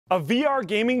A VR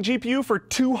gaming GPU for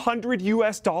 $200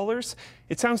 US?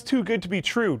 It sounds too good to be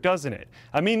true, doesn't it?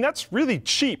 I mean, that's really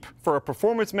cheap for a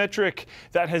performance metric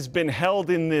that has been held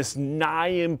in this nigh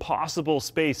impossible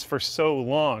space for so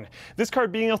long. This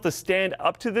card being able to stand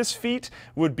up to this feat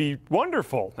would be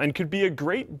wonderful and could be a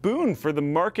great boon for the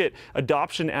market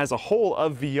adoption as a whole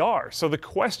of VR. So the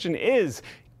question is,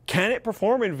 can it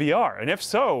perform in VR? And if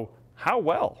so, how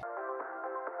well?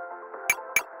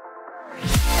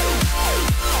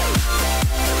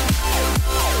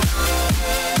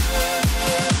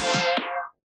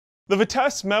 The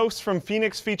Vitesse mouse from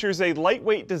Phoenix features a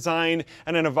lightweight design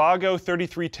and an Avago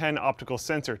 3310 optical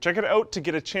sensor. Check it out to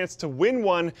get a chance to win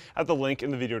one at the link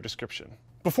in the video description.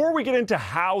 Before we get into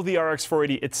how the RX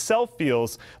 480 itself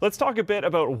feels, let's talk a bit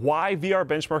about why VR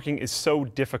benchmarking is so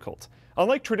difficult.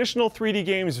 Unlike traditional 3D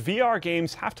games, VR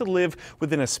games have to live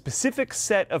within a specific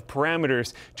set of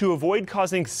parameters to avoid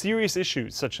causing serious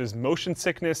issues such as motion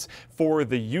sickness for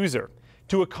the user.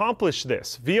 To accomplish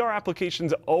this, VR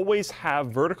applications always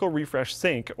have vertical refresh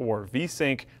sync, or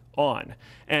VSync, on.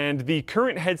 And the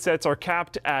current headsets are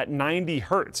capped at 90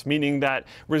 Hz, meaning that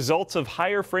results of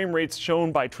higher frame rates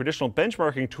shown by traditional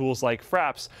benchmarking tools like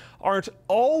Fraps aren't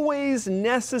always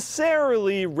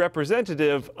necessarily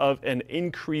representative of an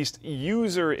increased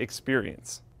user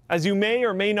experience. As you may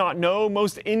or may not know,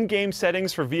 most in-game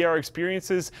settings for VR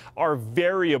experiences are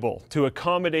variable to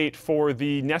accommodate for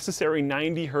the necessary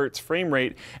 90 Hz frame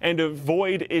rate and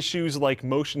avoid issues like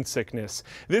motion sickness.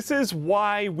 This is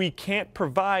why we can't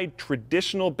provide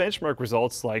traditional benchmark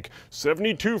results like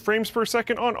 72 frames per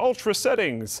second on ultra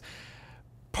settings.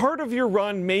 Part of your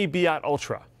run may be at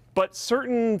ultra, but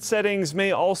certain settings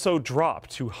may also drop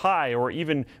to high or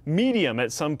even medium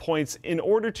at some points in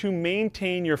order to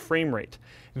maintain your frame rate.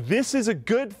 This is a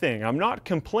good thing, I'm not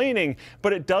complaining,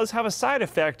 but it does have a side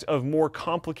effect of more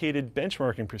complicated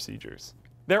benchmarking procedures.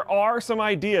 There are some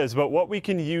ideas about what we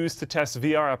can use to test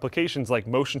VR applications like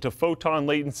motion to photon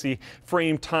latency,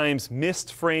 frame times,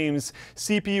 missed frames,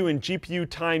 CPU and GPU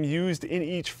time used in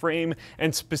each frame,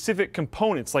 and specific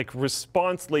components like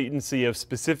response latency of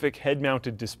specific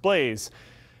head-mounted displays.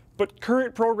 But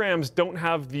current programs don't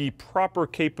have the proper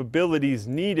capabilities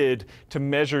needed to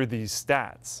measure these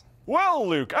stats. Well,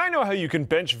 Luke, I know how you can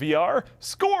bench VR.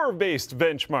 Score-based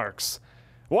benchmarks.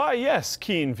 Why, yes,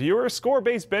 keen viewer,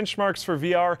 score-based benchmarks for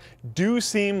VR do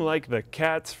seem like the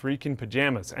cat's freaking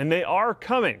pajamas, and they are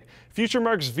coming.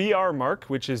 FutureMark's VR Mark,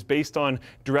 which is based on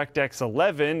DirectX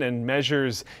 11 and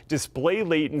measures display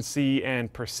latency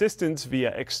and persistence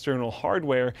via external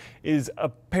hardware, is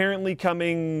apparently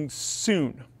coming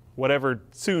soon. Whatever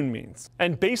soon means.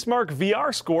 And Basemark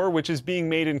VR Score, which is being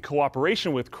made in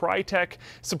cooperation with Crytek,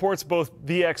 supports both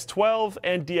DX12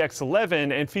 and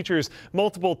DX11 and features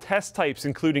multiple test types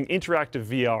including interactive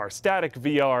VR, static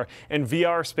VR, and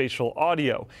VR spatial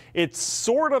audio. It's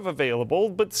sort of available,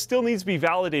 but still needs to be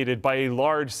validated by a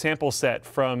large sample set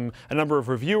from a number of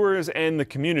reviewers and the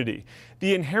community.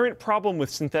 The inherent problem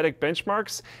with synthetic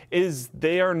benchmarks is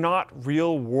they are not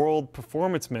real-world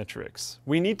performance metrics.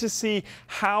 We need to see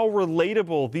how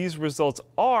relatable these results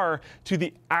are to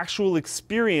the actual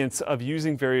experience of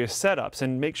using various setups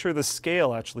and make sure the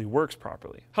scale actually works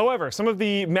properly. However, some of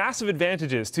the massive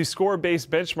advantages to score-based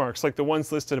benchmarks like the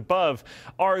ones listed above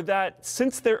are that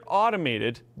since they're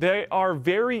automated, they are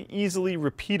very easily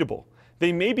repeatable.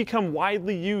 They may become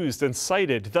widely used and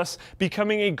cited, thus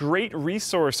becoming a great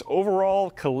resource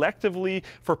overall collectively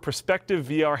for prospective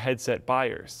VR headset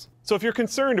buyers. So if you're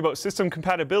concerned about system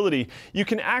compatibility, you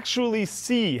can actually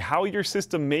see how your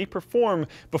system may perform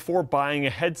before buying a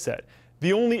headset.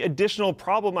 The only additional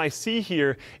problem I see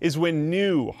here is when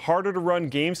new, harder to run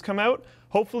games come out,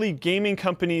 hopefully gaming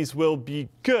companies will be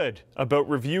good about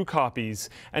review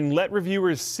copies and let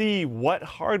reviewers see what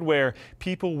hardware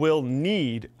people will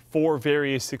need for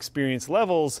various experience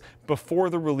levels before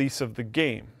the release of the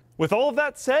game. With all of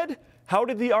that said, how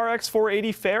did the RX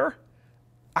 480 fare?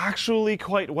 Actually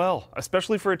quite well,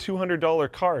 especially for a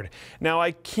 $200 card. Now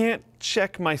I can't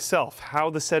check myself how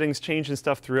the settings change and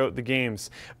stuff throughout the games,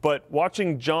 but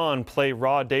watching John play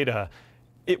raw data,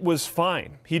 it was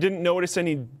fine. He didn't notice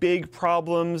any big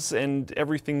problems and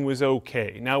everything was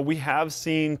okay. Now we have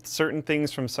seen certain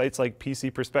things from sites like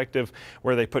PC Perspective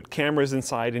where they put cameras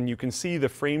inside and you can see the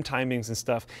frame timings and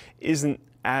stuff isn't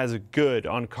as good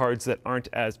on cards that aren't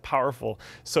as powerful.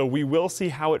 So we will see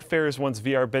how it fares once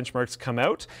VR benchmarks come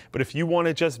out. But if you want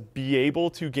to just be able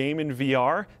to game in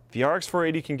VR, the RX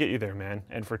 480 can get you there, man.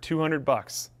 And for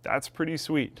 $200, that's pretty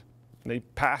sweet. They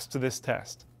passed this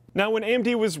test. Now, when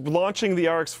AMD was launching the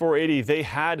RX 480, they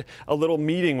had a little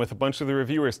meeting with a bunch of the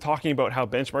reviewers talking about how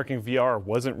benchmarking VR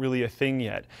wasn't really a thing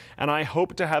yet. And I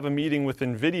hope to have a meeting with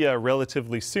NVIDIA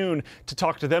relatively soon to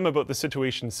talk to them about the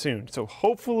situation soon. So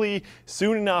hopefully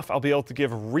soon enough, I'll be able to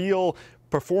give real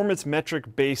performance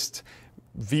metric-based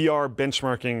VR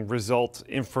benchmarking result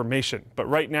information. But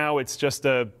right now, it's just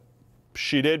a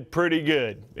she did pretty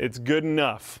good, it's good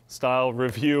enough style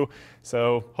review.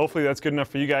 So hopefully that's good enough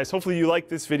for you guys. Hopefully you liked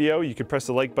this video. You could press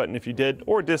the like button if you did,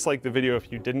 or dislike the video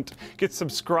if you didn't. Get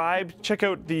subscribed. Check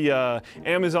out the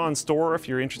Amazon store if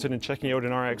you're interested in checking out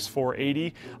an RX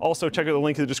 480. Also check out the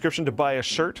link in the description to buy a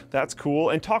shirt. That's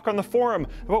cool. And talk on the forum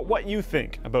about what you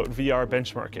think about VR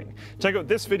benchmarking. Check out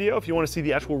this video if you want to see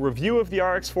the actual review of the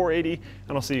RX 480,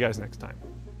 and I'll see you guys next time.